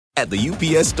At the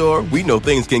UPS Store, we know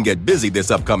things can get busy this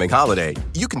upcoming holiday.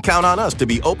 You can count on us to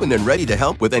be open and ready to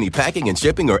help with any packing and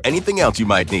shipping or anything else you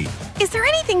might need. Is there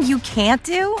anything you can't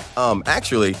do?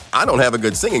 Actually, I don't have a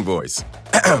good singing voice.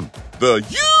 The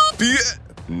UPS...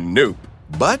 Nope.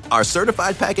 But our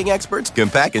certified packing experts can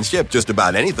pack and ship just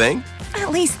about anything.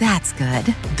 At least that's good.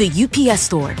 The UPS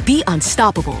Store. Be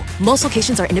unstoppable. Most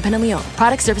locations are independently owned.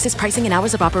 Product, services, pricing, and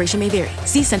hours of operation may vary.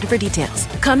 See Center for details.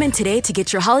 Come in today to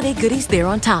get your holiday goodies there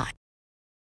on time.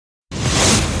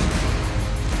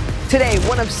 Today,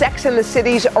 one of Sex and the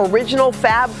City's original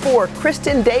Fab Four,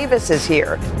 Kristen Davis, is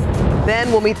here. Then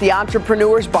we'll meet the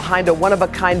entrepreneurs behind a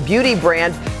one-of-a-kind beauty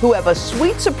brand who have a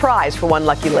sweet surprise for one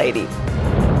lucky lady.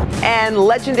 And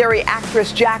legendary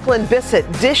actress Jacqueline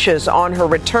Bisset dishes on her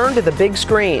return to the big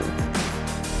screen.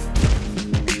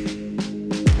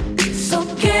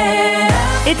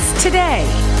 It's Today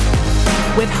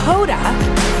with Hoda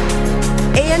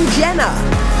And Jenna.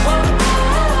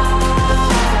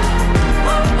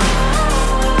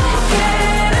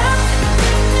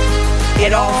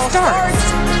 It all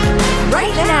starts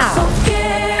right now.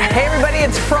 Hey, everybody,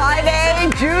 it's Friday,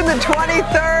 June the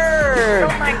 23rd. Oh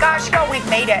my gosh, we've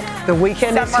made it. The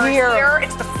weekend is Summer's here.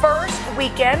 It's the first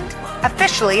weekend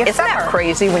officially of Isn't summer. that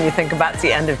crazy when you think about it's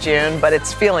the end of June, but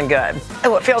it's feeling good.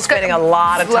 Oh, it feels Spending good. a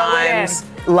lot of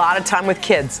Slow time with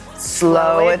kids.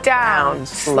 Slow it down.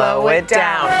 Slow it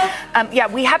down. Yeah,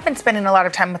 we have been spending a lot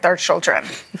of time with our children.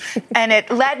 And it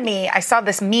led me, I saw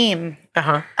this meme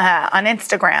on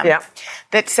Instagram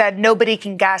that said, nobody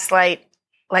can gaslight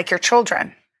like your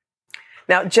children.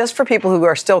 Now, just for people who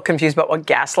are still confused about what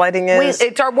gaslighting is.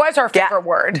 Was our favorite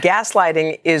word.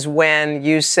 Gaslighting is when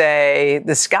you say,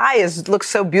 the sky looks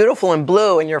so beautiful and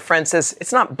blue, and your friend says,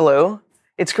 it's not blue,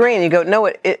 it's green. You go,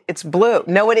 no, it's blue.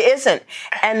 No, it isn't.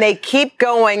 And they keep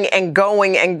going and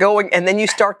going and going, and then you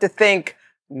start to think,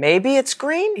 maybe it's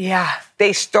green? Yeah.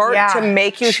 They start to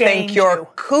make you think you're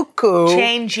cuckoo.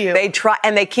 Change you. They try,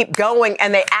 and they keep going,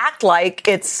 and they act like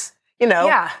it's...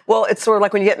 well, it's sort of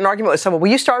like when you get in an argument with someone.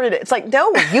 Well, you started it. It's like,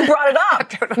 no, you brought it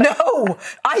up. No,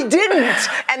 I didn't.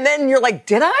 And then you're like,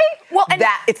 did I? Well,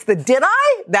 it's the did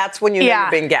I? That's when you know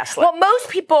you're being gaslit. Well, most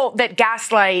people that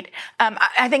gaslight,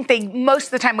 I think most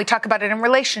of the time we talk about it in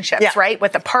relationships, right?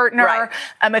 With a partner. Right.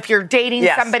 If you're dating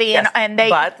somebody and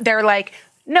they're like,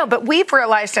 no, but we've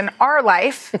realized in our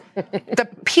life, the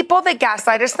people that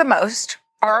gaslight us the most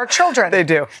are our children. They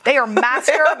do. They are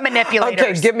master manipulators.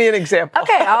 Okay, give me an example.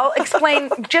 Okay, I'll explain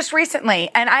just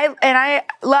recently. And I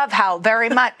love Hal very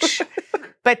much.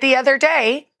 But the other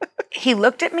day, he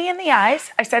looked at me in the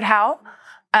eyes. I said, Hal,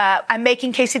 I'm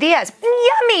making quesadillas.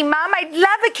 Yummy, Mom. I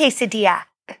love a quesadilla.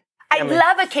 I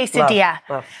love a quesadilla.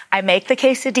 Love. I make the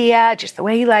quesadilla just the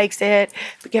way he likes it.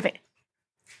 Give it.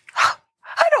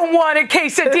 I don't want a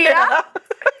quesadilla.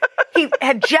 He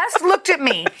had just looked at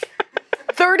me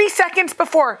 30 seconds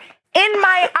before in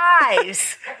my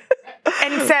eyes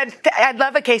and said, I'd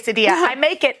love a quesadilla. I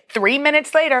make it 3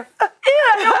 minutes later.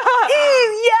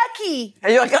 Ew, yucky.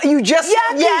 And you're like, you just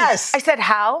said yes. I said,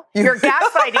 Hal, you're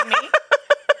gaslighting me.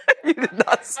 You did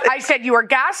not say I said, you are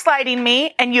gaslighting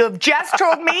me, and you have just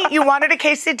told me you wanted a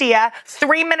quesadilla.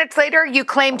 3 minutes later, you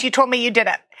claimed you told me you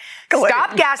didn't.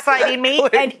 Stop gaslighting me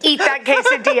and eat that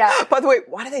quesadilla. By the way,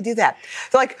 why do they do that?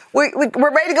 They're like, we're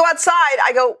ready to go outside.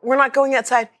 I go, we're not going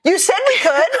outside. You said we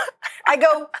could. I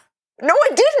go, no, I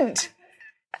didn't.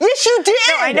 Yes, you did.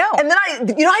 No, I know. And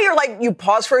then you know how you're like, you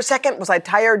pause for a second? Was I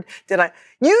tired? Did I?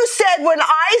 You said when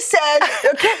I said,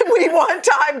 okay, we one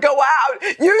time go out,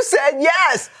 you said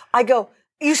yes. I go,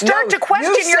 you start to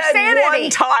question your sanity. One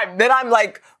time. Then I'm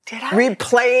like,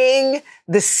 replaying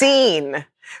the scene.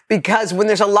 Because when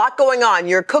there's a lot going on,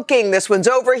 you're cooking, this one's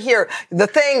over here, the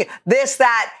thing, this,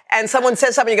 that, and someone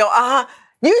says something, you go,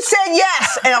 you said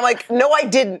yes. And I'm like, no, I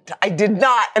didn't. I did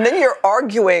not. And then you're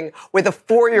arguing with a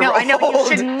 4-year-old. No, I know, but you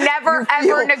should never,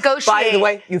 ever negotiate. By the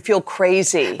way, you feel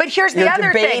crazy. But here's the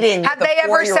other thing. Have they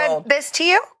ever said this to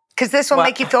you? Because this will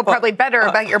make you feel probably better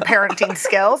about your parenting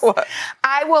skills.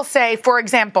 I will say, for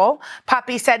example,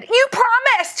 Poppy said, you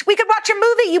promised we could watch a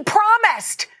movie. You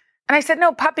promised. And I said,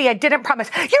 no, Poppy, I didn't promise.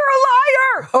 You're a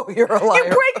liar. Oh, you're a liar. You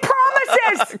break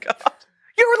promises.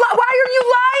 Oh, why are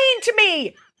you lying to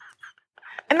me?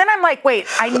 And then I'm like, wait,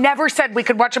 I never said we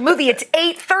could watch a movie. It's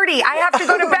 8:30. I have to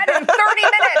go to bed in 30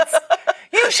 minutes.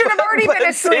 You should have already been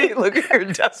asleep. Look at your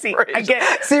desperation. I get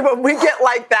it. See, when we get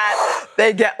like that,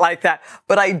 they get like that.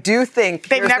 But I do think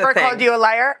they've never called you a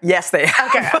liar? Yes, they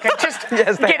have. Okay. Just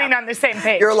getting on the same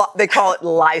page. They call it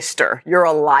lyster. You're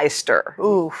a lyster.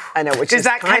 Ooh. I know, which is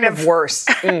that kind of worse.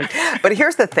 But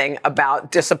here's the thing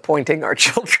about disappointing our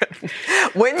children.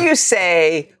 When you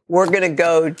say, we're going to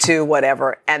go to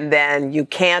whatever, and then you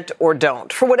can't or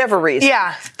don't for whatever reason.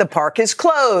 Yeah. The park is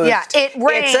closed. Yeah, it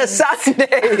rains. It's a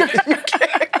Sunday. You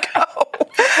can't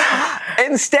go.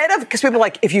 Instead of, because people are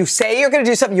like, if you say you're going to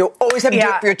do something, you always have to do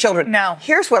it for your children. No.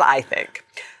 Here's what I think.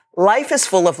 Life is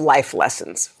full of life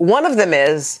lessons. One of them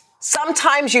is,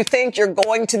 sometimes you think you're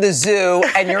going to the zoo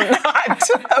and you're not,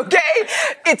 okay?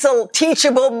 It's a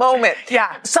teachable moment.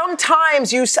 Yeah.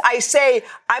 Sometimes I say,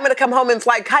 I'm going to come home and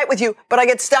fly a kite with you, but I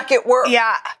get stuck at work.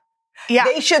 Yeah. Yeah.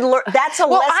 They should learn. That's a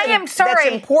well, lesson I am sorry,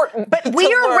 that's important. but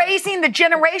we are raising the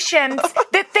generations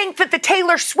that think that the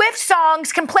Taylor Swift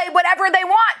songs can play whatever they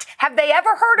want. Have they ever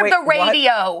heard of the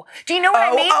radio? What? Do you know what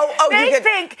I mean? They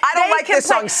think I don't like this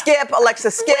song. Skip,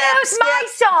 Alexa, skip. Where's my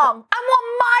song? I want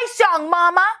my song,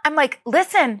 Mama. I'm like,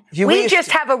 listen, we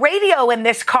just have a radio in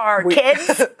this car,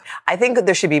 kids. I think that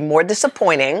there should be more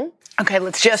disappointing. Okay,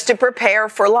 let's just to prepare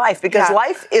for life, because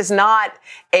life is not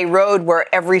a road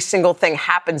where every single thing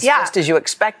happens just as you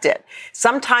expect it.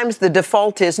 Sometimes the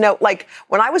default is no. Like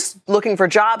when I was looking for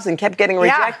jobs and kept getting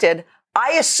rejected,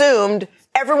 I assumed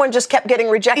everyone just kept getting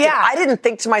rejected. Yeah. I didn't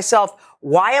think to myself,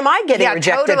 why am I getting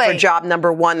rejected for job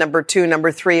number 1, number 2,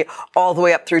 number 3, all the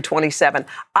way up through 27?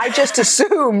 I just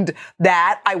assumed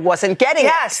that I wasn't getting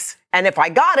it. And if I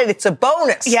got it, it's a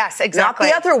bonus. Yes, exactly.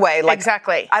 Not the other way. Like,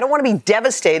 exactly. I don't want to be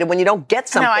devastated when you don't get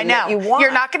something that you want.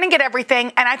 You're not going to get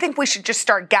everything. And I think we should just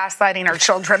start gaslighting our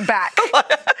children back.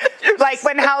 Like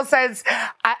when Hal says,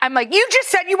 I'm like, you just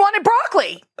said you wanted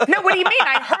broccoli. No, what do you mean?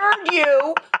 I heard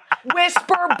you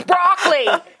whisper broccoli.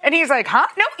 And he's like, huh?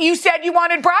 No, you said you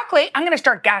wanted broccoli. I'm going to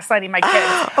start gaslighting my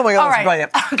kids. Oh my God, that's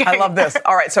brilliant. Okay. I love this.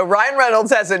 All right, so Ryan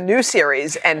Reynolds has a new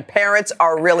series, and parents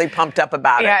are really pumped up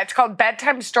about it. Yeah, it's called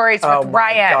Bedtime Stories with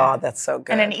Ryan. Oh, God, that's so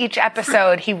good. And in each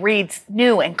episode, he reads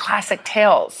new and classic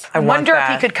tales. I wonder if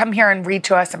he could come here and read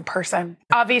to us in person.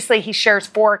 Obviously, he shares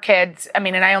 4 kids. I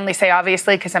mean, and I only say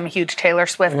obviously because I'm a huge Taylor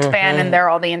Swift fan, and they're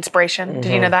all the inspiration.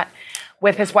 Did you know that?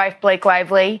 With his wife, Blake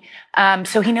Lively.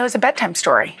 So he knows a bedtime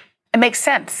story. It makes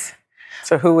sense.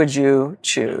 So who would you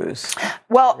choose?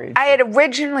 Well, I had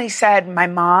originally said my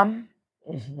mom.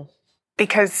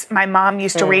 Because my mom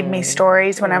used to read me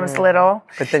stories when I was little.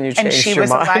 But then you changed and she your was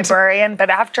mind. a librarian. But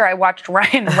after I watched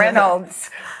Ryan Reynolds,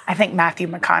 I think Matthew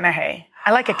McConaughey.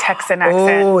 I like a Texan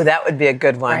accent. Oh, that would be a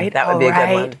good one. Right? That would be a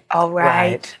good one. All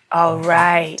right.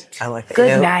 I like that.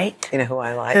 Good night. You know who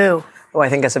I like? Who? Oh, I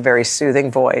think has a very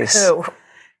soothing voice. Who?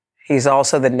 He's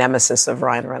also the nemesis of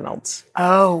Ryan Reynolds.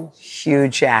 Oh. Hugh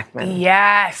Jackman.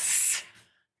 Yes.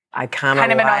 I kind of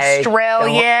an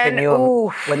Australian.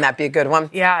 Wouldn't that be a good one?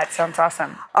 Yeah, it sounds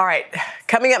awesome. All right.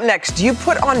 Coming up next, do you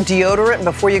put on deodorant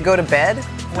before you go to bed?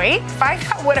 Wait, find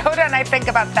out what Hoda and I think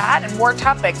about that and more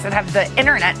topics that have the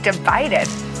internet divided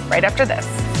right after this.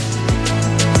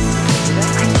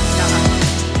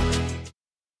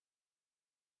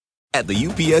 At the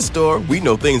UPS Store, we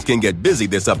know things can get busy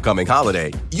this upcoming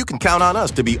holiday. You can count on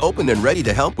us to be open and ready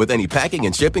to help with any packing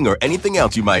and shipping or anything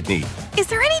else you might need. Is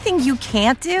there anything you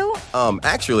can't do?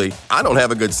 Actually, I don't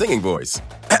have a good singing voice.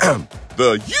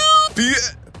 The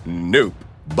UPS... Nope.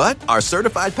 But our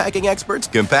certified packing experts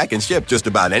can pack and ship just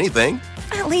about anything.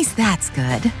 At least that's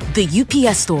good. The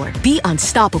UPS Store. Be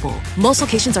unstoppable. Most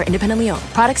locations are independently owned.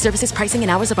 Product, services, pricing,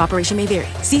 and hours of operation may vary.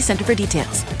 See Center for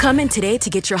details. Come in today to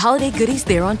get your holiday goodies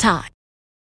there on time.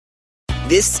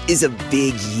 This is a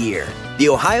big year. The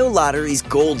Ohio Lottery's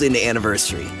golden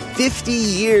anniversary. 50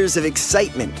 years of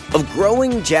excitement, of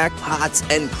growing jackpots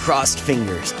and crossed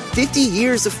fingers. 50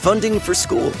 years of funding for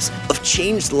schools, of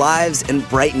changed lives and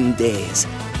brightened days.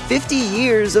 50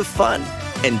 years of fun.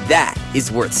 And that is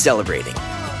worth celebrating.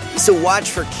 So watch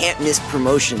for can't-miss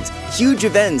promotions, huge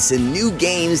events, and new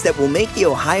games that will make the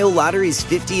Ohio Lottery's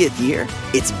 50th year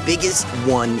its biggest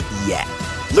one yet.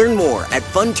 Learn more at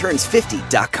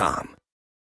funturns50.com.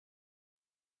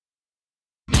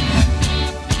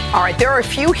 All right, there are a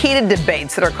few heated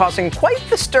debates that are causing quite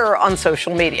the stir on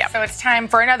social media. So it's time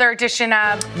for another edition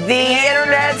of The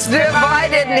Internet's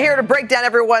Divided. And here to break down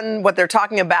everyone what they're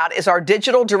talking about is our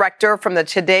digital director from the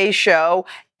Today Show,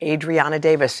 Ariana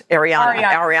Davis.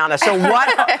 Ariana. So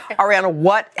Ariana,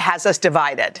 what has us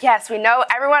divided? Yes, we know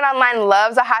everyone online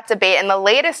loves a hot debate, and the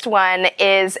latest one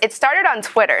is, it started on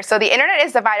Twitter. So the internet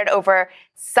is divided over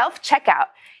self-checkout.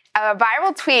 A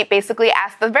viral tweet basically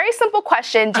asked the very simple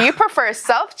question, do you prefer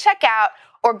self-checkout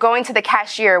or going to the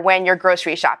cashier when you're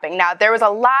grocery shopping? Now, there was a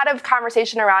lot of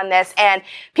conversation around this, and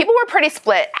people were pretty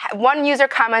split. One user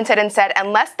commented and said,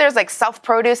 unless there's like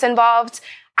self-produce involved,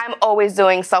 I'm always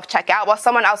doing self-checkout, while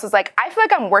someone else is like, I feel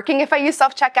like I'm working if I use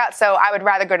self-checkout, so I would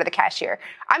rather go to the cashier.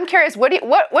 I'm curious, what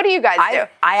do you guys do?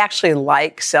 I actually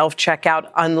like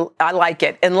self-checkout. I like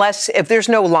it. Unless, if there's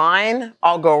no line,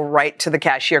 I'll go right to the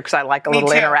cashier because I like a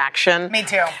little interaction. Me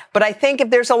too. But I think if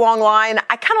there's a long line,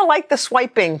 I kind of like the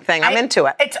swiping thing. I'm into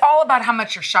it. It's all about how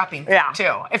much you're shopping for,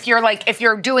 too. If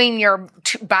you're doing your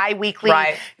bi-weekly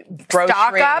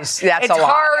stock up, it's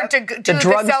hard to do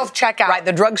the self-checkout. Right,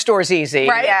 the drugstore's easy.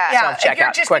 Right? Yeah. Self-checkout If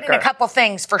you're just quicker. getting a couple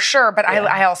things, for sure, but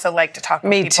I also like to talk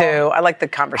with people. Me too. I like the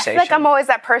conversation. I feel like I'm always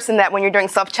that person that when you're doing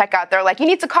self-checkout, they're like, you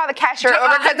need to call the cashier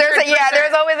over because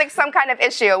there's always like some kind of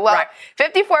issue. Well,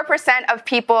 54% of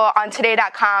people on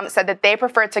today.com said that they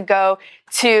prefer to go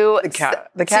to the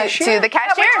cashier. Which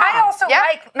I also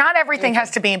like. Not everything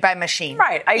has to be by machine.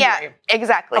 Right. I agree. Yeah,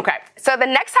 exactly. Okay. So the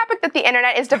next topic that the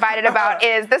internet is divided about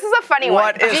is, this is a funny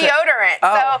one, deodorant.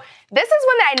 So this is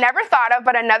one that I never thought of,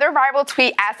 but another viral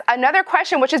tweet asked another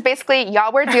question, which is basically,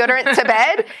 y'all wear deodorant to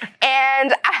bed?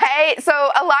 And so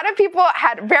a lot of people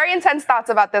had very intense thoughts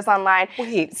about this online.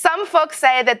 Some folks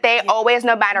say that they always,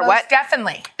 no matter what.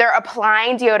 Definitely. They're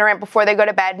applying deodorant before they go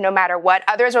to bed, no matter what.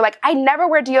 Others are like, I never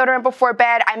wear deodorant before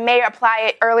bed. I may apply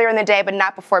it earlier in the day, but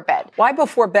not before bed. Why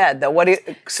before bed, though?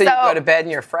 So you go to bed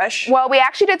and you're fresh? Well, we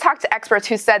actually did talk to experts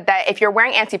who said that if you're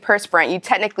wearing antiperspirant, you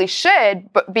technically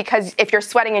should, but because if you're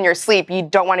sweating in your sleep, you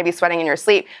don't want to be sweating in your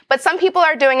sleep. But some people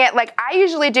are doing it like I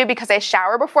usually do because I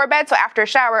shower before bed. So after a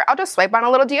shower, I'll just swipe on a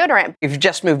little deodorant. If you've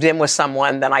just moved in with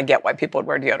someone, then I get why people would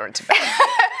wear deodorant to bed.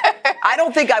 I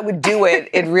don't think I would do it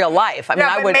in real life. I mean,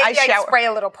 I would. Maybe I'd spray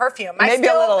a little perfume. Maybe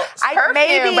a little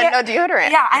perfume, but no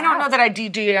deodorant. Yeah, I don't know that I do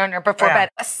deodorant before bed.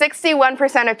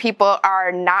 61% of people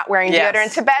are not wearing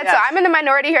deodorant to bed. So I'm in the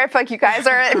minority here. I feel like you guys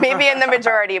are maybe in the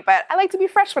majority, but I like to be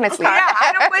fresh when I sleep. Yeah,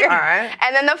 I don't blame you. All right.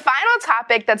 And then the final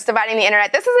topic that's dividing the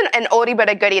internet. This is an oldie but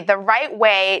a goodie. The right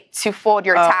way to fold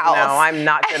your towels. No, I'm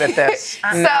not good at this. So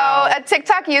a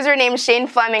TikTok user named Shane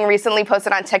Fleming recently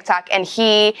posted on TikTok, and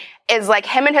he is like,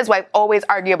 him and his wife always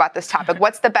argue about this topic.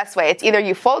 What's the best way? It's either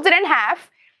you fold it in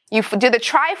half, you do the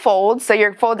tri-fold, so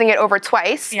you're folding it over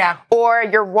twice, or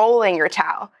you're rolling your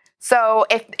towel. So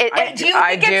do you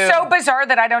think it's so bizarre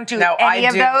that I don't do any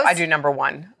of those? I do number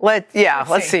one. Let's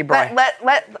see, bro.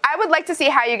 I would like to see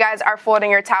how you guys are folding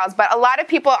your towels, but a lot of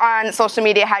people on social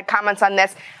media had comments on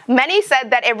this. Many said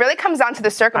that it really comes down to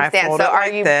the circumstance. I fold it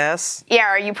like this. Yeah,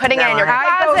 are you putting it in your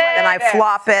closet? And I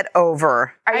flop it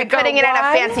over. Are you putting it in a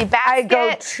fancy basket? I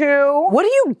go two. What are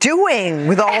you doing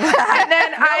with all that? And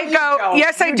then I go,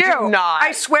 yes, I do. Do not.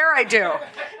 I swear I do.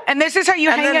 And this is how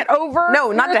you hang it over?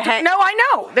 No, not to hang. No, I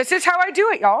know. This is how I do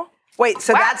it, y'all. Wait,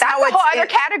 so that's how a whole other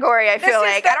category, I feel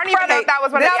like. I don't even know if that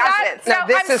was one of the options. No,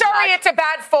 I'm sorry it's a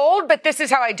bad fold, but this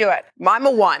is how I do it. I'm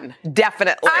a one,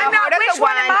 definitely. I'm not. Which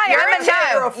one am I? You're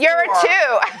a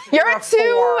two. You're a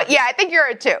two. Yeah, I think you're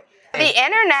a two. The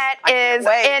internet is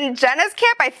in Jenna's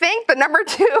camp, I think, the number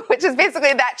two, which is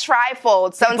basically that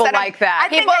tri-fold. So people instead like that.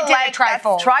 People like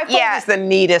tri-fold. Tri-fold is the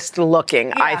neatest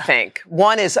looking, I think.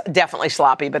 One is definitely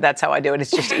sloppy, but that's how I do it.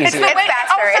 It's just easy. It's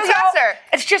faster.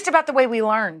 It's just about the way we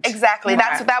learned. Exactly.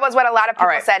 That was what a lot of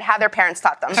people said, how their parents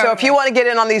taught them. So if you want to get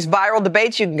in on these viral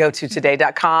debates, you can go to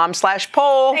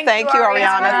today.com/poll. Thank you,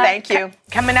 Ariana. Thank you.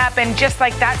 Coming up, and just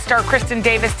like that, star Kristen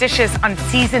Davis dishes on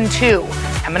season 2.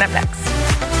 Coming up next.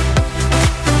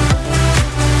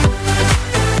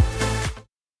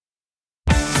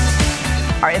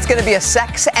 All right, it's going to be a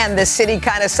Sex and the City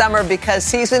kind of summer because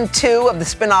season 2 of the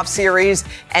spinoff series,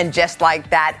 And Just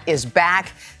Like That, is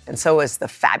back. And so is the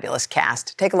fabulous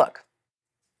cast. Take a look.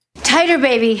 Tighter,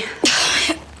 baby.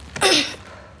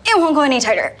 It won't go any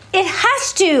tighter. It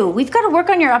has to. We've got to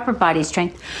work on your upper body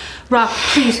strength. Rock,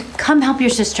 please, come help your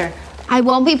sister. I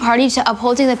won't be party to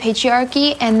upholding the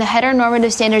patriarchy and the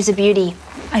heteronormative standards of beauty.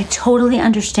 I totally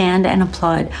understand and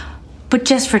applaud. But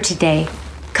just for today,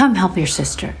 come help your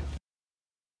sister.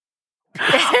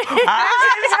 This is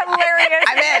hilarious.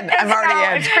 I'm in. I'm already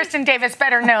in. It's Kristen Davis,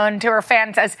 better known to her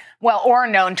fans as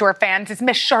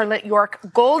Miss Charlotte York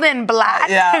Goldenblatt.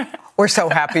 Yeah. We're so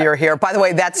happy you're here. By the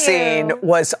way, that scene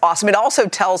was awesome. It also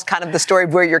tells kind of the story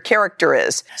of where your character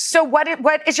is. So what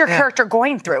is your character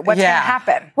going through? What's going to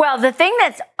happen? Well, the thing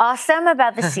that's awesome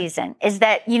about the season is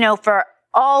that, for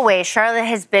always, Charlotte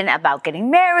has been about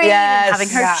getting married and having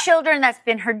her children. That's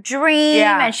been her dream,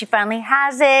 and she finally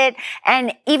has it.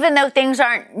 And even though things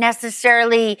aren't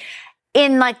necessarily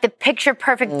in like the picture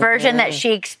perfect version that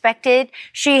she expected,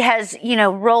 she has,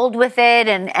 rolled with it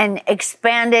and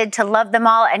expanded to love them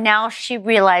all. And now she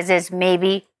realizes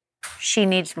maybe she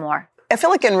needs more. I feel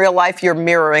like in real life you're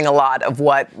mirroring a lot of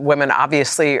what women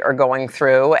obviously are going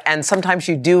through, and sometimes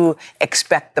you do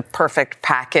expect the perfect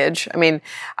package. I mean,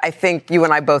 I think you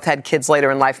and I both had kids later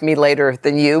in life, me later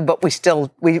than you, but we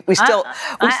still. I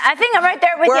think I'm right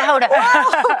there with you, Hoda.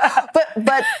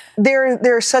 but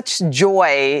there's such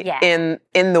joy in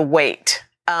the wait.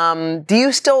 Do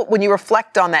you still, when you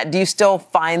reflect on that, do you still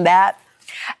find that?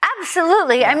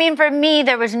 Absolutely. I mean, for me,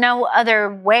 there was no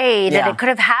other way that it could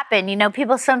have happened. You know,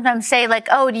 people sometimes say like,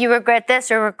 oh, do you regret this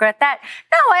or regret that?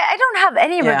 No, I don't have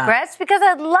any regrets because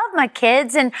I love my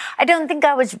kids and I don't think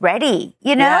I was ready.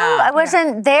 You know, I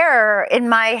wasn't there in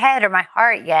my head or my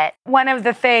heart yet. One of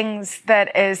the things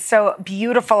that is so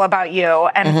beautiful about you,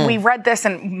 and we read this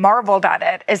and marveled at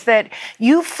it, is that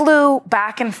you flew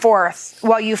back and forth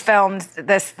while you filmed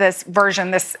this version,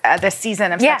 this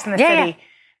season of Sex and the City.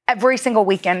 Every single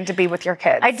weekend to be with your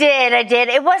kids. I did.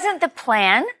 It wasn't the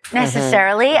plan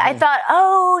necessarily. I thought,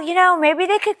 oh, you know, maybe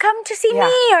they could come to see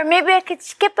me or maybe I could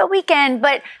skip a weekend.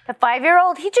 But the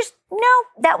 5-year-old,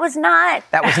 that was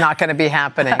not going to be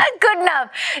happening. Good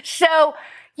enough. So,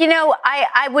 you know,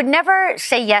 I would never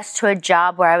say yes to a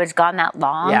job where I was gone that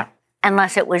long. Yeah.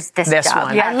 Unless it was this job.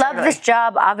 One. Yeah, I love this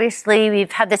job. Obviously,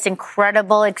 we've had this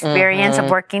incredible experience of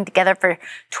working together for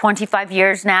 25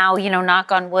 years now, you know,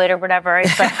 knock on wood or whatever.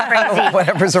 It's like crazy.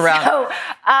 Whatever's around.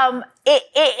 So,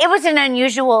 it was an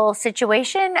unusual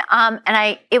situation.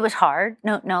 And it was hard,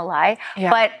 no lie. Yeah.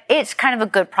 But it's kind of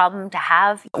a good problem to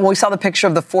have. When we saw the picture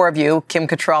of the four of you, Kim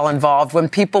Cattrall involved, when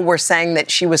people were saying that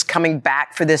she was coming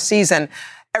back for this season,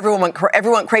 everyone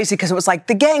went crazy because it was like,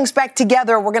 the gang's back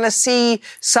together. We're going to see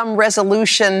some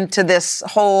resolution to this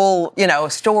whole, you know,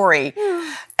 story.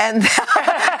 And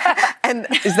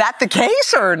is that the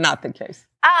case or not the case?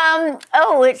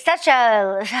 It's such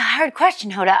a hard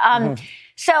question, Hoda.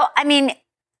 So, I mean,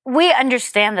 we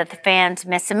understand that the fans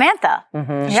miss Samantha.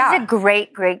 She's a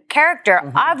great, great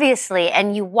character, obviously.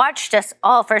 And you watched us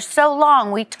all for so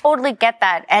long. We totally get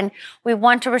that. And we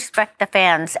want to respect the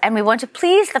fans and we want to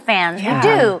please the fans. We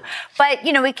do. But,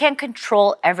 you know, we can't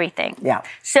control everything. Yeah.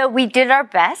 So we did our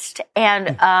best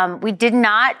and we did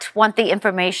not want the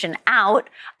information out.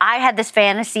 I had this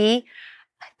fantasy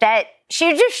that she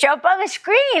would just show up on the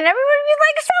screen and everyone would be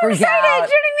like so excited, you know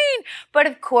what I mean? But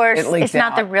of course, it's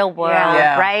not the real world,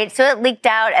 right? So it leaked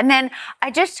out. And then I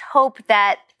just hope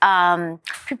that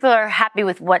people are happy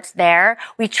with what's there.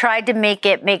 We tried to make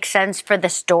it make sense for the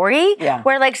story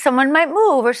where like someone might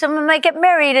move or someone might get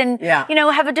married and, you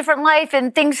know, have a different life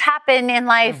and things happen in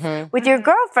life with your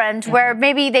girlfriends where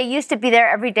maybe they used to be there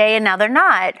every day and now they're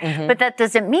not. But that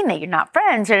doesn't mean that you're not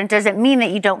friends and it doesn't mean that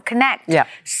you don't connect. Yeah.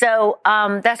 So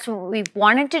that's what we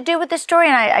wanted to do with the story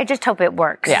and I just hope it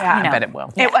works. Yeah, you know. I bet it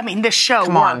will. I mean, the show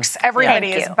works.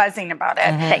 Everybody is buzzing about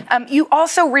it. You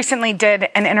also recently did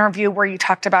an interview where you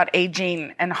talked about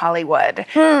aging in Hollywood,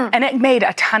 and it made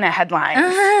a ton of headlines.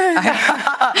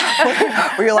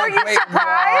 Were you like, wait,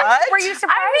 surprised? what? Were you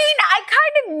surprised? I mean, I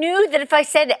kind of knew that if I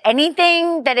said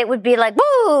anything that it would be like,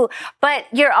 woo, but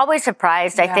you're always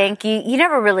surprised, I think. You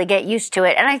never really get used to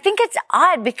it. And I think it's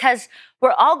odd because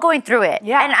we're all going through it.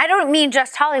 Yeah. And I don't mean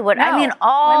just Hollywood. No, I mean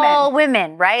all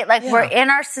women, right? Like we're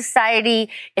in our society.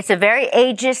 It's a very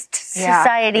ageist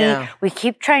society. Yeah. We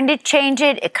keep trying to change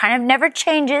it. It kind of never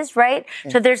changes, right?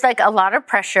 So there's like a lot of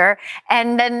pressure.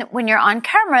 And then when you're on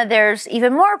camera, there's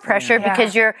even more pressure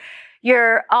because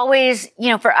you're always, you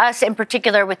know, for us in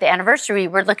particular with the anniversary,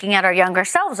 we're looking at our younger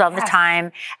selves all the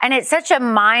time. And it's such a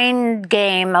mind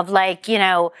game of like, you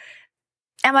know,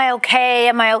 am I okay?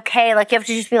 Am I okay? Like you have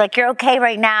to just be like, you're okay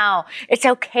right now. It's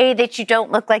okay that you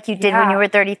don't look like you did when you were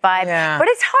 35. Yeah. But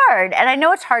it's hard. And I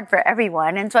know it's hard for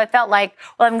everyone. And so I felt like,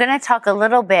 well, I'm going to talk a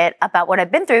little bit about what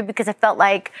I've been through because I felt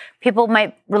like people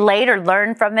might relate or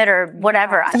learn from it or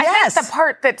whatever. I think the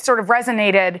part that sort of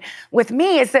resonated with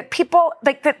me is that people,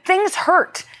 like that things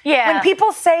hurt. Yeah. When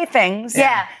people say things.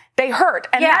 Yeah. They hurt.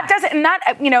 And that doesn't, and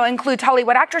that, you know, includes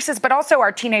Hollywood actresses, but also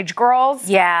our teenage girls.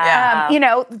 Yeah. You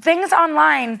know, things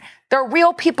online, there are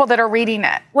real people that are reading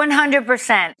it.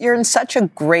 100%. You're in such a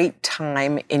great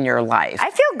time in your life. I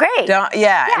feel great.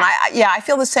 And I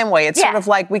feel the same way. It's sort of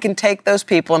like we can take those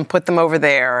people and put them over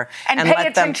there. And pay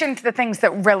attention to the things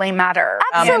that really matter.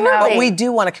 Absolutely. But we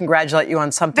do want to congratulate you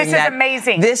on something This is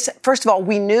amazing. First of all,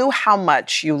 we knew how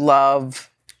much you love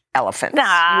elephants. You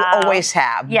always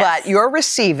have. Yes. But you're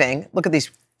receiving, look at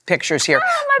these pictures here,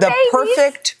 the babies.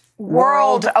 perfect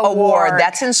World Award.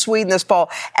 That's in Sweden this fall.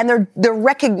 And they're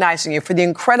recognizing you for the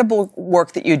incredible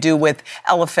work that you do with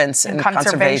elephants and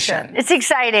conservation. It's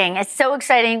exciting. It's so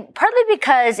exciting, partly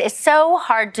because it's so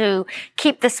hard to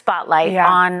keep the spotlight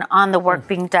on the work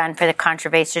being done for the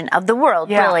conservation of the world,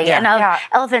 really, and of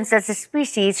elephants as a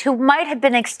species who might have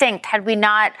been extinct had we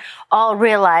not all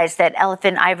realized that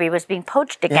elephant ivory was being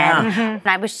poached again. And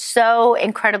I was so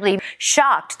incredibly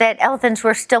shocked that elephants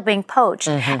were still being poached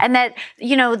and that,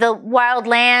 you know, the wild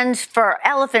lands for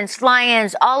elephants,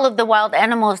 lions, all of the wild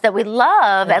animals that we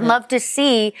love and love to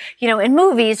see, you know, in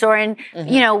movies or in,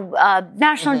 you know,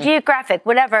 National Geographic,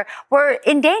 whatever, were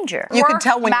in danger. You can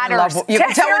tell when you're in love. You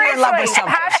can tell when you're in love with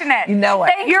something. Passionate. You know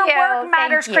it. Your work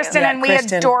matters, Kristen, and we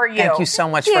adore you. Thank you so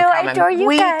much for coming. I adore you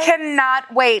we guys.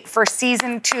 cannot wait for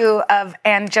season 2 of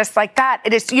And Just Like That.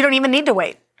 It is. You don't even need to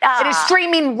wait. It is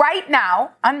streaming right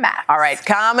now on Max. All right,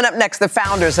 coming up next, the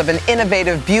founders of an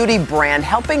innovative beauty brand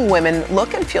helping women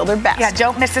look and feel their best. Yeah,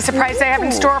 don't miss the surprise they have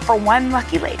in store for one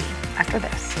lucky lady after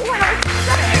this.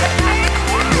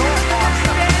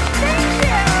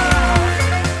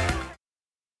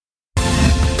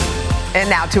 And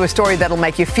now to a story that'll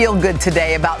make you feel good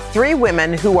today about 3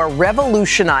 women who are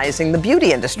revolutionizing the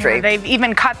beauty industry. They've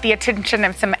even caught the attention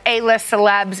of some A-list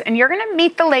celebs, and you're going to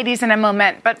meet the ladies in a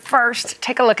moment. But first,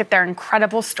 take a look at their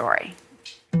incredible story.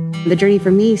 The journey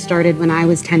for me started when I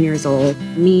was 10 years old.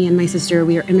 Me and my sister,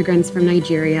 we are immigrants from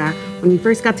Nigeria. When we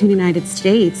first got to the United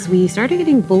States, we started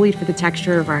getting bullied for the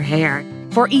texture of our hair.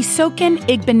 For Isoken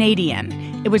Igbenedian,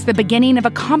 it was the beginning of a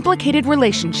complicated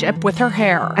relationship with her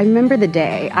hair. I remember the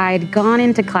day I'd gone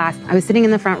into class. I was sitting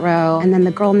in the front row, and then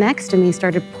the girl next to me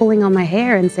started pulling on my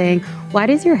hair and saying, "Why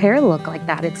does your hair look like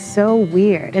that? It's so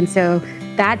weird." And so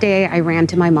that day, I ran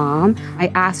to my mom.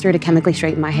 I asked her to chemically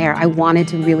straighten my hair. I wanted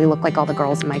to really look like all the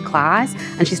girls in my class,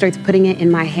 and she starts putting it in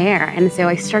my hair. And so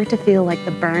I start to feel like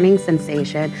the burning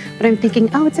sensation, but I'm thinking,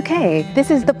 oh, it's okay.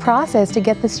 This is the process to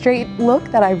get the straight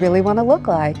look that I really want to look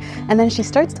like. And then she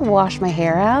starts to wash my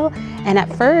hair out, and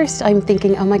at first, I'm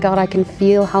thinking, oh my God, I can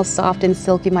feel how soft and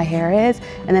silky my hair is.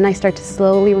 And then I start to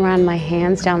slowly run my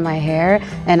hands down my hair,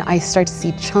 and I start to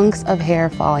see chunks of hair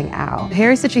falling out.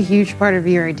 Hair is such a huge part of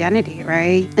your identity,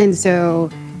 right? And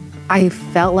so I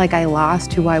felt like I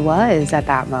lost who I was at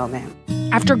that moment.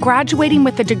 After graduating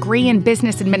with a degree in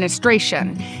business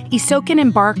administration, Isoken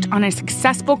embarked on a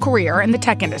successful career in the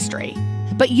tech industry,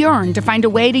 but yearned to find a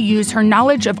way to use her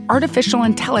knowledge of artificial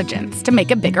intelligence to make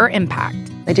a bigger impact.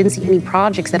 I didn't see any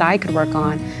projects that I could work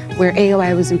on where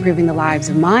AOI was improving the lives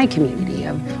of my community,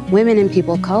 of women and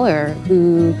people of color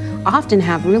who often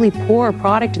have really poor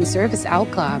product and service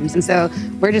outcomes. And so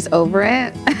we're just over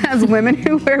it as women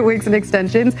who wear wigs and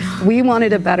extensions. We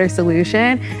wanted a better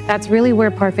solution. That's really where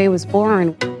Parfait was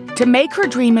born. To make her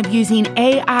dream of using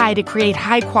AI to create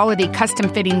high-quality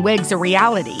custom-fitting wigs a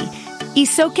reality,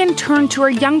 Isoken turned to her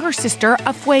younger sister,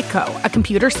 Afueko, a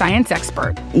computer science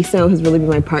expert. Iso has really been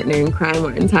my partner in crime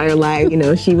our entire life. You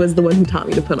know, she was the one who taught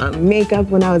me to put on makeup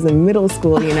when I was in middle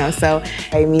school, you know, so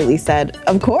I immediately said,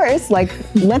 of course, like,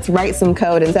 let's write some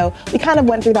code. And so we kind of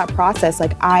went through that process.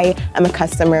 Like, I am a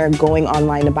customer going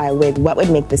online to buy a wig. What would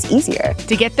make this easier?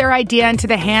 To get their idea into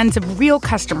the hands of real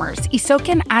customers,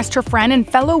 Isoken asked her friend and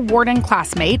fellow Wharton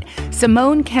classmate,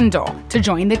 Simone Kendall, to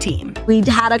join the team. We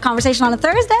had a conversation on a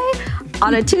Thursday.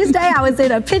 On a Tuesday, I was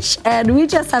in a pitch, and we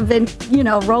just have been, you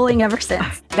know, rolling ever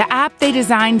since. The app they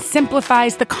designed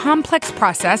simplifies the complex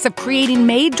process of creating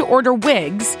made-to-order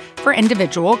wigs for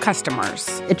individual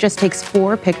customers. It just takes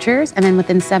 4 pictures, and then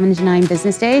within 7 to 9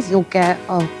 business days, you'll get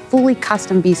a fully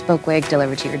custom bespoke wig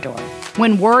delivered to your door.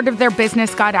 When word of their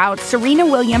business got out, Serena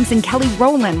Williams and Kelly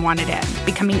Rowland wanted in,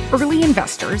 becoming early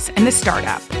investors in the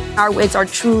startup. Our wigs are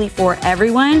truly for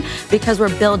everyone because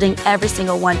we're building every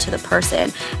single one to the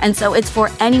person. And so it's for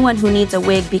anyone who needs a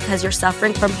wig because you're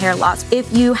suffering from hair loss.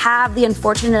 If you have the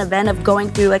unfortunate event of going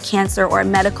through a cancer or a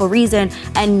medical reason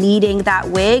and needing that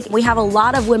wig, we have a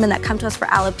lot of women that come to us for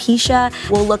alopecia.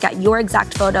 We'll look at your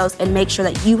exact photos and make sure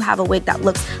that you have a wig that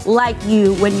looks like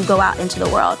you when you go out into the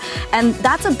world. And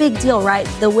that's a big deal, right?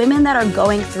 The women that are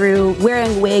going through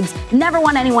wearing wigs never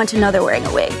want anyone to know they're wearing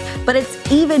a wig. But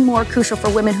it's even more crucial for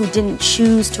women who didn't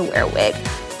choose to wear a wig.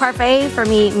 Parfait for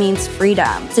me means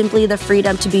freedom. Simply the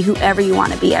freedom to be whoever you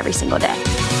want to be every single day.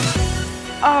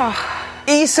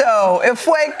 Iso,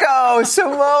 Afueko,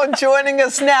 Simone joining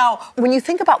us now. When you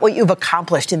think about what you've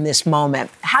accomplished in this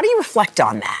moment, how do you reflect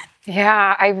on that?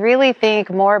 Yeah, I really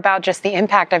think more about just the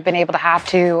impact I've been able to have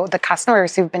to the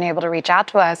customers who've been able to reach out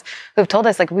to us, who've told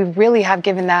us, like, we really have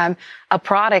given them a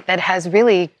product that has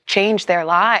really changed their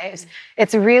lives.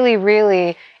 It's really,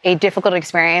 really a difficult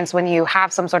experience when you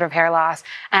have some sort of hair loss.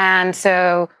 And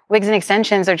so wigs and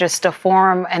extensions are just a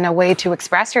form and a way to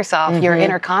express yourself, your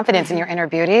inner confidence and your inner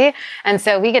beauty. And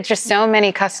so we get just so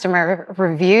many customer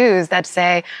reviews that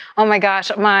say, oh my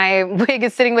gosh, my wig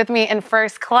is sitting with me in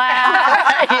first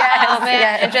class.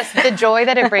 And just the joy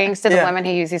that it brings to the women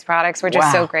who use these products. We're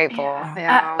just so grateful.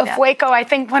 Fuego, I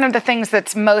think one of the things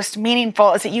that's most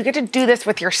meaningful is that you get to do this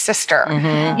with your sister.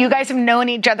 You guys have known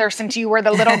each other since you were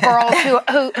the little girls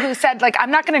who said, like,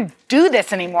 I'm not going to do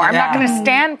this anymore. I'm not going to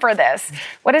stand for this.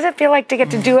 What does it feel like to get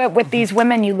to do it with these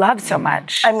women you love so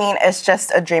much? I mean, it's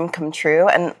just a dream come true.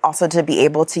 And also to be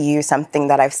able to use something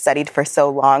that I've studied for so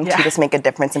long to just make a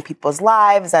difference in people's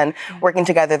lives, and working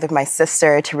together with my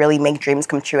sister to really make dreams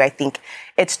come true. I think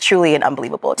it's truly an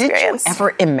unbelievable experience. Did you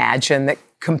ever imagine that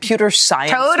computer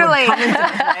science would come into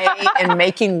play in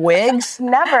making wigs?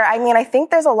 Never. I mean, I think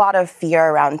there's a lot of fear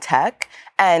around tech.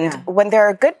 And when there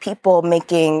are good people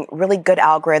making really good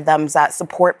algorithms that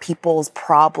support people's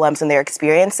problems and their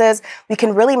experiences, we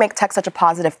can really make tech such a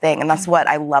positive thing. And that's what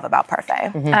I love about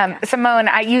Parfait. Simone,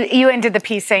 you ended the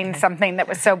piece saying something that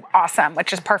was so awesome,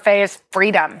 which is Parfait is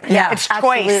freedom. It's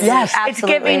choice. Yes, It's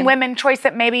giving women choice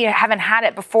that maybe haven't had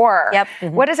it before.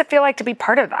 What does it feel like to be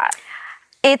part of that?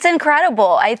 It's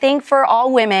incredible. I think for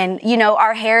all women, you know,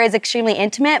 our hair is extremely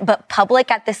intimate, but public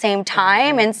at the same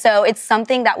time. And so it's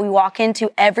something that we walk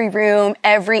into every room,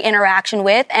 every interaction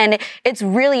with, and it's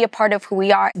really a part of who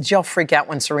we are. Did y'all freak out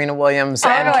when Serena Williams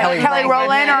and Kelly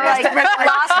Rowland are like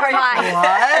lost her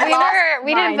mind?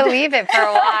 We didn't believe it for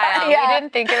a while. We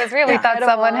didn't think it was real. We thought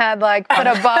someone had like put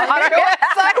a bug on her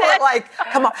website. Like,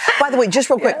 come on. By the way, just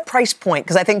real quick, price point,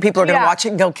 because I think people are going to watch it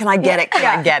and go, can I get it?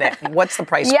 Can I get it? What's the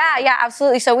price point? Yeah,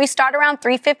 absolutely. So we start around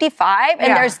 $355,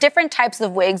 and there's different types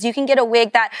of wigs. You can get a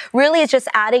wig that really is just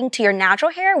adding to your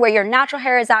natural hair, where your natural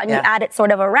hair is out and you add it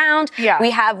sort of around.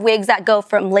 We have wigs that go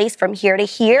from lace from here to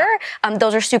here.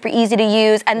 Those are super easy to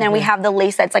use. And then we have the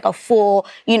lace that's like a full,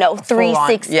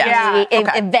 360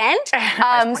 event.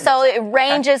 So it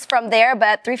ranges from there,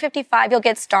 but $355 you'll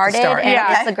get started,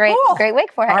 and it's a great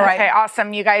wig for it. All right. Okay,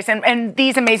 awesome, you guys. And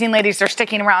these amazing ladies are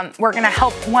sticking around. We're going to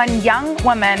help one young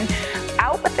woman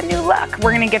out with a new look.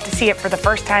 We're going to get to see it for the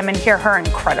first time and hear her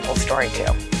incredible story too,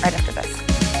 right after this.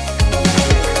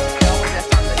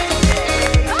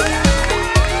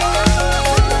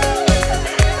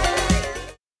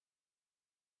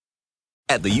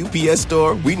 At the UPS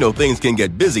Store, we know things can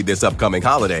get busy this upcoming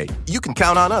holiday. You can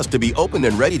count on us to be open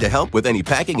and ready to help with any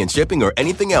packing and shipping or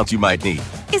anything else you might need.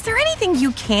 Is there anything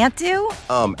you can't do?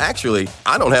 Actually,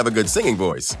 I don't have a good singing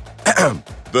voice.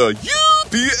 The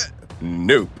UPS...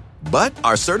 Nope. But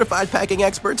our certified packing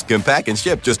experts can pack and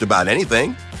ship just about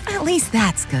anything. At least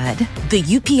that's good. The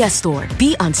UPS Store.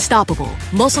 Be unstoppable.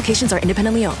 Most locations are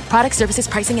independently owned. Product, services,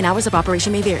 pricing, and hours of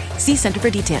operation may vary. See Center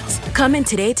for details. Come in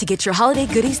today to get your holiday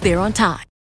goodies there on time.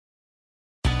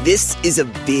 This is a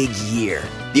big year.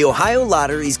 The Ohio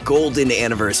Lottery's golden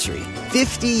anniversary.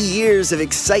 50 years of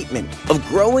excitement, of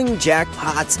growing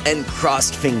jackpots and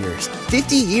crossed fingers.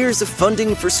 50 years of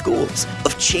funding for schools,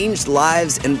 of changed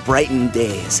lives and brightened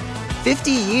days.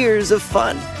 50 years of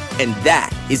fun. And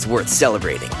that is worth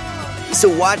celebrating.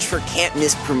 So watch for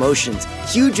can't-miss promotions,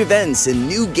 huge events, and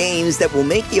new games that will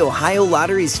make the Ohio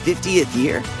Lottery's 50th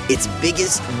year its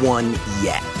biggest one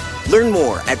yet. Learn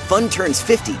more at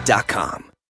funturns50.com.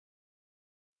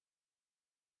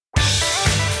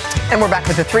 And we're back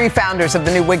with the three founders of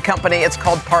the new wig company. It's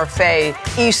called Parfait,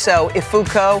 Iso,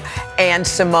 Ifuko, and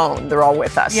Simone. They're all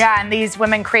with us. Yeah, and these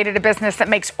women created a business that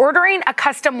makes ordering a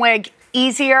custom wig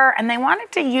easier, and they wanted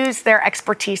to use their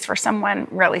expertise for someone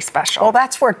really special. Well,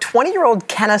 that's where 20-year-old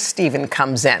Kenna Stephen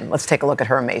comes in. Let's take a look at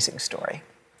her amazing story.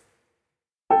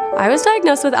 I was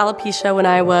diagnosed with alopecia when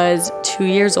I was 2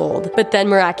 years old, but then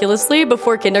miraculously,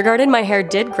 before kindergarten, my hair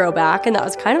did grow back, and that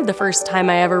was kind of the first time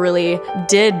I ever really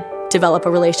did develop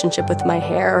a relationship with my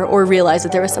hair or realize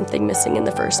that there was something missing in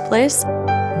the first place.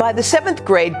 By the 7th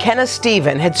grade, Kenna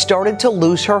Stephen had started to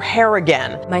lose her hair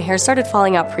again. My hair started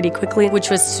falling out pretty quickly, which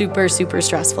was super, super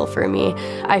stressful for me.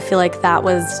 I feel like that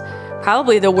was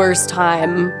probably the worst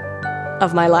time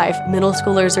of my life. Middle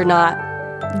schoolers are not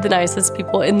the nicest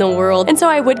people in the world. And so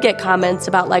I would get comments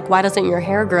about like, why doesn't your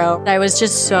hair grow? I was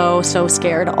just so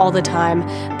scared all the time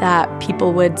that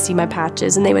people would see my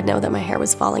patches and they would know that my hair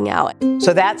was falling out.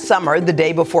 So that summer, the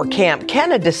day before camp,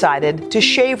 Kenna decided to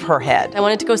shave her head. I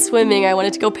wanted to go swimming. I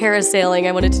wanted to go parasailing.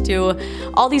 I wanted to do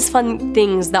all these fun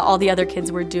things that all the other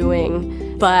kids were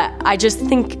doing. But I just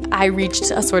think I reached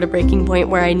a sort of breaking point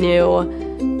where I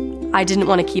knew I didn't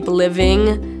want to keep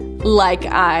living like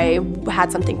I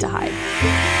had something to hide.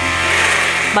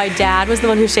 My dad was the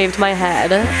one who shaved my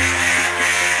head,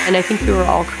 and I think we were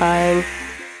all crying.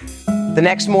 The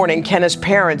next morning, Kenna's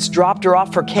parents dropped her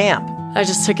off for camp. I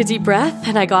just took a deep breath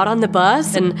and I got on the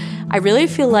bus, and I really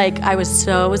feel like I was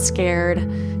so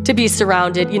scared to be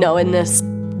surrounded, in this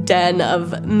den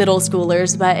of middle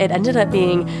schoolers, but it ended up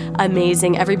being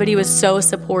amazing. Everybody was so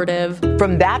supportive.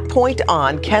 From that point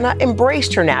on, Kenna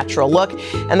embraced her natural look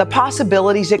and the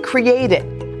possibilities it created.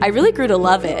 I really grew to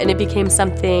love it, and it became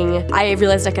something I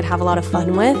realized I could have a lot of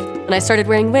fun with. And I started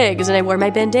wearing wigs, and I wore my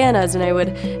bandanas, and I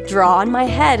would draw on my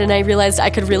head, and I realized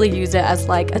I could really use it as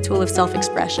like a tool of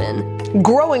self-expression.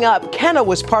 Growing up, Kenna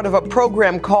was part of a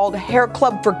program called Hair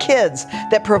Club for Kids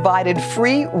that provided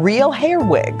free real hair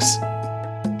wigs.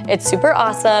 It's super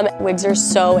awesome. Wigs are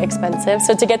so expensive,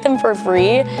 so to get them for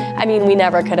free, we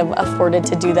never could have afforded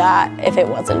to do that if it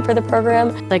wasn't for the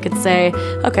program. I could say,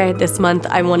 okay, this month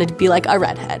I wanted to be like a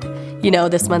redhead.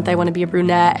 This month I want to be a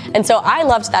brunette. And so I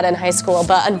loved that in high school,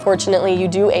 but unfortunately you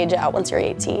do age out once you're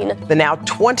 18. The now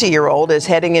 20-year-old is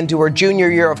heading into her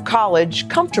junior year of college,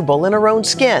 comfortable in her own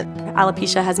skin.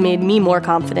 Alopecia has made me more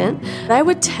confident. I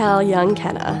would tell young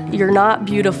Kenna, you're not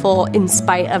beautiful in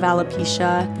spite of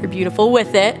alopecia. You're beautiful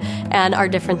with it, and our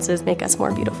differences make us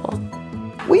more beautiful.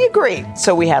 We agree.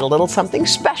 So we had a little something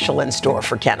special in store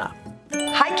for Kenna.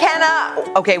 Hi,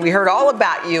 Kenna. Okay, we heard all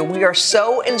about you. We are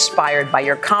so inspired by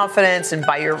your confidence and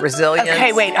by your resilience.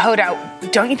 Okay, wait, hold out.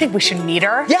 Don't you think we should meet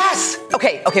her? Yes.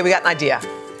 Okay, we got an idea.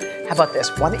 How about this?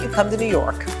 Why don't you come to New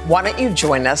York? Why don't you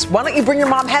join us? Why don't you bring your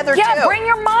mom, Heather, too? Yeah, bring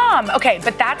your mom. Okay,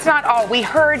 but that's not all. We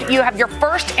heard you have your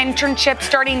first internship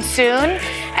starting soon,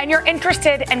 and you're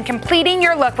interested in completing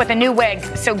your look with a new wig.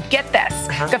 So get this.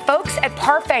 The folks at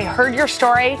Parfait heard your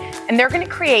story, and they're going to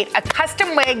create a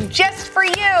custom wig just for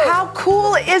you. How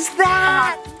cool is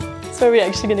that? So are we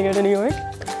actually going to go to New York?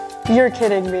 You're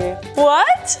kidding me.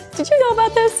 What? Did you know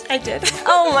about this? I did.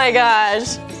 Oh my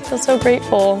gosh. I feel so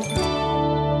grateful.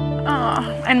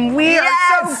 And we are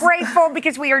so grateful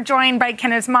because we are joined by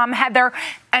Kenna's mom, Heather,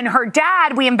 and her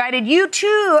dad. We invited you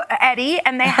too, Eddie,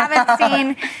 and they haven't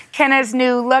seen Kenna's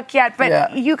new look yet,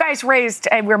 but you guys raised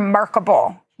a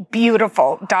remarkable,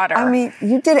 beautiful daughter.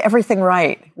 You did everything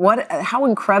right. How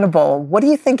incredible. What do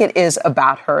you think it is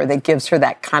about her that gives her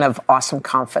that kind of awesome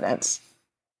confidence?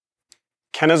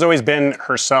 Kenna's always been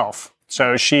herself.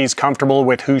 So she's comfortable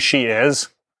with who she is.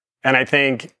 And I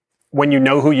think when you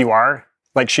know who you are,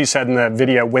 like she said in the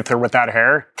video, with or without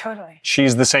hair, totally,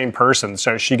 she's the same person.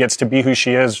 So she gets to be who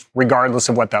she is, regardless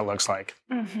of what that looks like.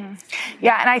 Mm-hmm.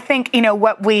 Yeah, and I think,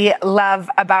 what we love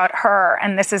about her,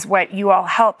 and this is what you all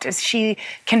helped, is she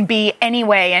can be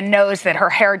anyway and knows that her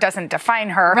hair doesn't define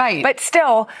her. Right. But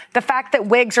still, the fact that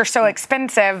wigs are so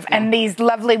expensive and these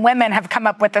lovely women have come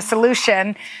up with a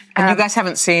solution. And you guys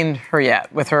haven't seen her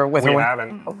yet with her. We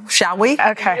haven't. Shall we?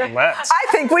 Okay. Let's.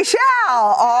 I think we shall.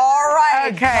 All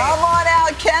right. Okay. Come on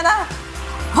out, Kenna.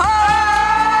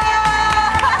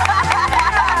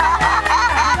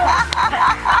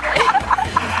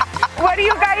 What do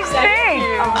you guys think?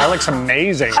 That looks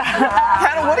amazing.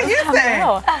 Kenna, what do you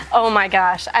think? Oh my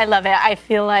gosh, I love it. I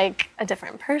feel like a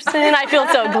different person. I feel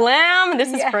so glam.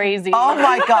 This is crazy. Oh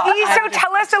my God. So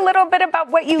tell us a little bit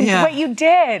about what you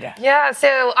did. Yeah,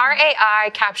 so our AI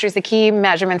captures the key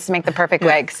measurements to make the perfect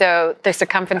wig. So the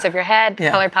circumference of your head,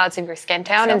 color palettes of your skin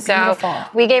tone. So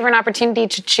we gave her an opportunity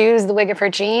to choose the wig of her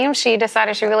dreams. She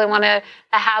decided she really wanted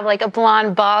to have like a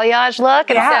blonde balayage look.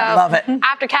 And so love it.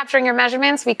 After capturing her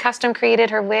measurements, we custom created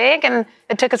her wig, and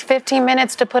it took us 15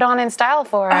 minutes to put on in style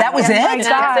for her. That was it? That's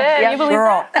it. Yeah,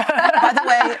 girl. By the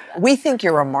way, we think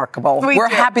you're remarkable. We're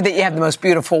happy that you have the most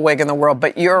beautiful wig in the world,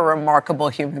 but you're a remarkable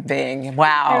human being.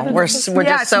 Wow. We're just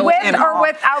so with in or awe.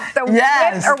 without the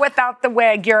with or without the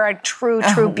wig, you're a true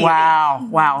beauty.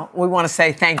 Wow. We want to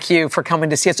say thank you for coming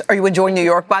to see us. Are you enjoying New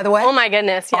York, by the way? Oh my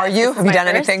goodness. Yes. Are you? Have you done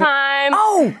anything? Time.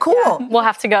 Oh, cool. Yeah. We'll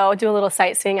have to go do a little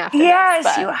sightseeing after Yes,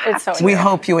 this. you have to. We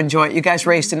hope you enjoy it. You guys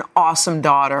raised an awesome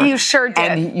daughter. You sure did.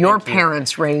 And your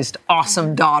parents raised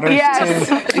awesome daughters,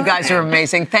 too. You guys are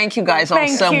amazing. Thank you guys all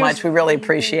so much. We really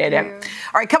appreciate it. All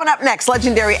right, coming up next,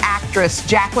 legendary actress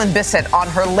Jacqueline Bisset on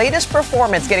her latest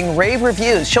performance getting rave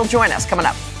reviews. She'll join us coming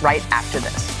up right after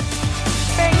this.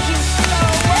 Thank you so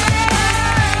much.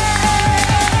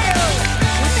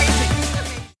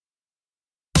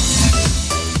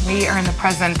 We are in the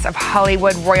presence of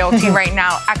Hollywood royalty right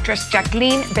now. Actress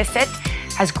Jacqueline Bisset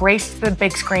has graced the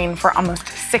big screen for almost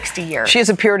 60 years. She has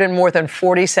appeared in more than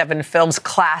 47 films,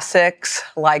 classics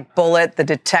like Bullet, The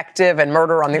Detective, and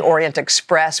Murder on the Orient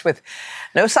Express, with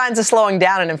no signs of slowing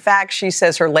down. And in fact, she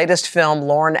says her latest film,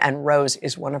 Lauren and Rose,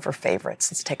 is one of her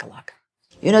favorites. Let's take a look.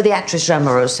 You know, the actress Jean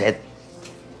Moreau said,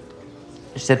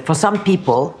 She said, for some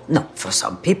people,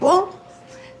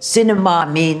 cinema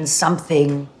means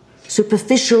something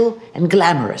superficial and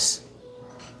glamorous.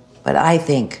 But I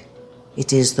think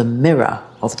it is the mirror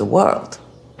of the world.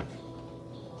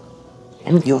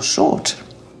 And you're short.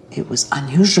 It was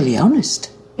unusually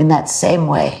honest in that same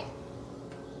way.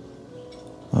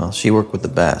 Well, she worked with the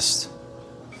best.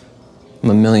 I'm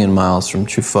a million miles from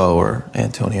Truffaut or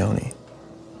Antonioni.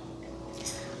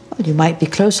 Well, you might be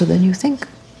closer than you think.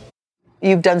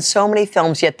 You've done so many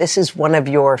films, yet this is one of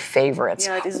your favorites.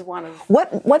 Yeah, it is one of.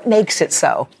 What makes it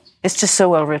so? It's just so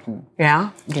well written.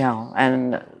 Yeah? Yeah,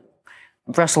 and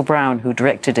Russell Brown, who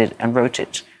directed it and wrote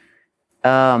it,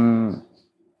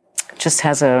 just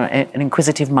has an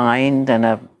inquisitive mind and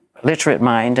a literate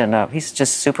mind, and he's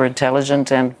just super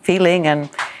intelligent and feeling, and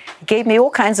he gave me all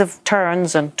kinds of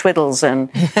turns and twiddles and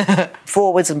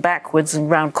forwards and backwards and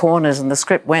round corners, and the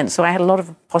script went. So I had a lot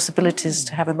of possibilities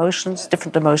to have emotions,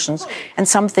 different emotions, and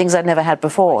some things I'd never had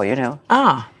before, you know.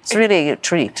 It's really a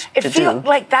treat to do.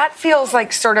 Like that feels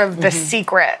like sort of the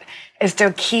secret is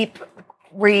to keep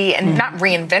not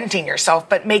reinventing yourself,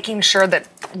 but making sure that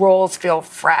roles feel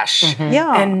fresh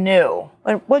and new.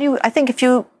 Well, I think if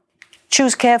you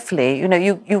choose carefully, you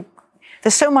know,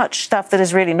 there's so much stuff that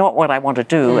is really not what I want to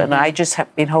do, and I just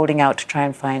have been holding out to try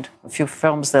and find a few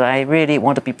films that I really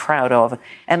want to be proud of.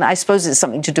 And I suppose it's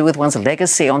something to do with one's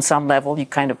legacy on some level. You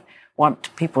kind of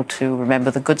want people to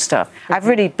remember the good stuff. I've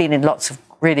really been in lots of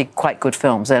really quite good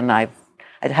films, and I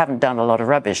haven't done a lot of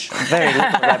rubbish, very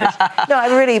little rubbish. No,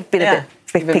 I've really been a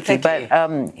bit picky,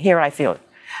 but here I feel it.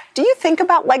 Do you think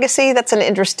about legacy? That's an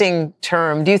interesting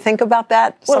term. Do you think about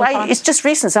that? Well, it's just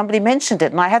recent. Somebody mentioned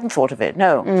it, and I hadn't thought of it.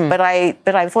 No, but I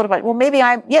thought about it. Well, maybe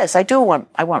I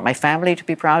want my family to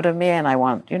be proud of me, and I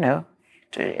want, you know,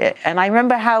 and I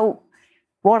remember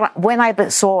when I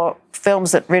saw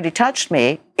films that really touched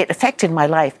me, it affected my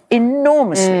life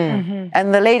enormously.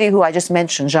 And the lady who I just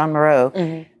mentioned, Jeanne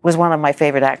Moreau, was one of my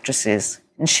favorite actresses,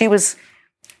 and she was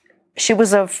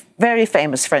a very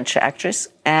famous French actress,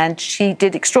 and she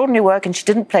did extraordinary work, and she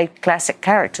didn't play classic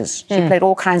characters. She played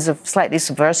all kinds of slightly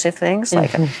subversive things,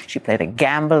 like she played a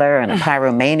gambler and a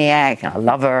pyromaniac and a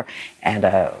lover and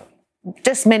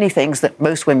just many things that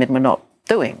most women were not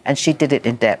doing, and she did it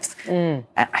in depth. And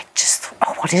I just thought,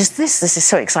 oh, what is this? This is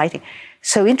so exciting,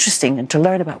 so interesting, and to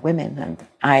learn about women.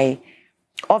 And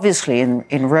obviously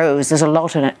in Rose, there's a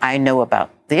lot in it I know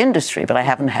about the industry, but I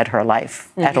haven't had her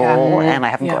life at all, and I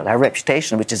haven't got her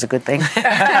reputation, which is a good thing, as far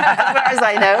as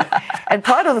I know. And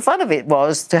part of the fun of it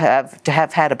was to have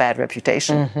had a bad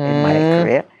reputation in my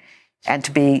career, and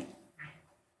to be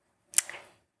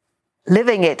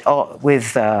living it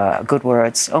with good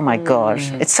words. Oh my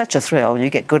gosh, it's such a thrill. You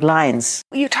get good lines.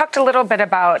 You talked a little bit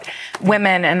about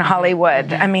women in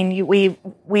Hollywood. I mean,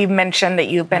 we mentioned that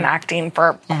you've been acting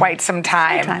for quite some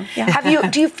time.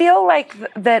 Do you feel like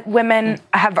that women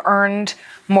have earned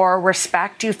more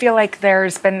respect? Do you feel like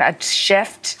there's been a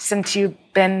shift since you've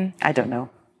been? I don't know.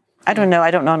 I don't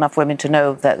know enough women to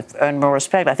know that earn more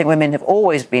respect. I think women have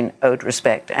always been owed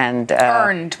respect and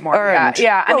earned more.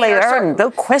 Yeah. Well, they earn,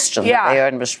 no question that they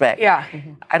earn respect. Yeah.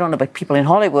 I don't know about people in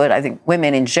Hollywood. I think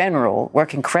women in general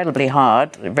work incredibly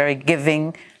hard, very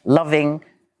giving, loving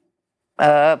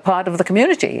part of the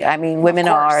community. I mean, women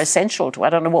are essential to.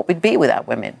 I don't know what we'd be without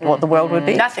women. What the world would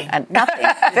be. Nothing. And nothing.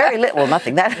 Very little.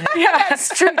 Nothing. That's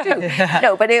true too.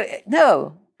 No, but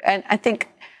and I think.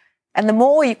 And the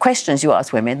more questions you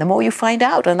ask women, the more you find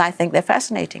out, and I think they're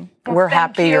fascinating. We're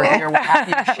happy you're here. We're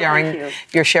happy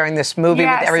you're sharing this movie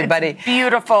with everybody. It's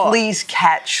beautiful. Please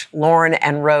catch Lauren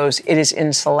and Rose. It is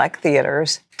in select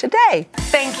theaters today.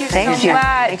 Thank you so much.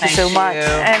 Thank you so much.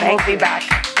 And we'll be back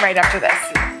right after this.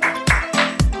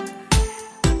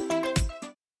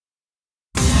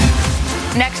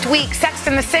 Next week, Sex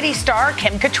and the City star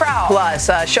Kim Cattrall. Plus,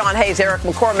 Sean Hayes, Eric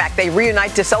McCormack, they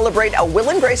reunite to celebrate a Will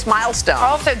and Grace milestone.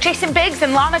 Also, Jason Biggs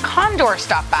and Lana Condor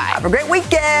stop by. Have a great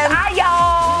weekend. Bye,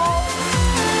 y'all.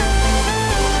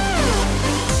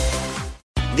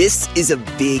 This is a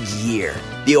big year.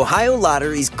 The Ohio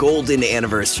Lottery's golden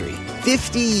anniversary.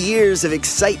 50 years of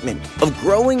excitement, of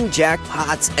growing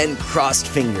jackpots and crossed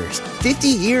fingers. 50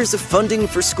 years of funding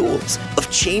for schools, of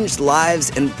changed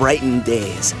lives and brightened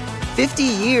days. 50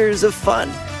 years of fun,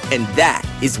 and that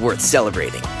is worth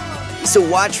celebrating. So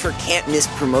watch for can't-miss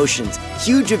promotions,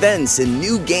 huge events, and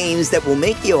new games that will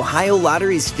make the Ohio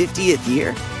Lottery's 50th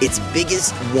year its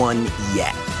biggest one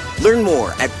yet. Learn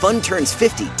more at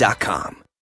funturns50.com.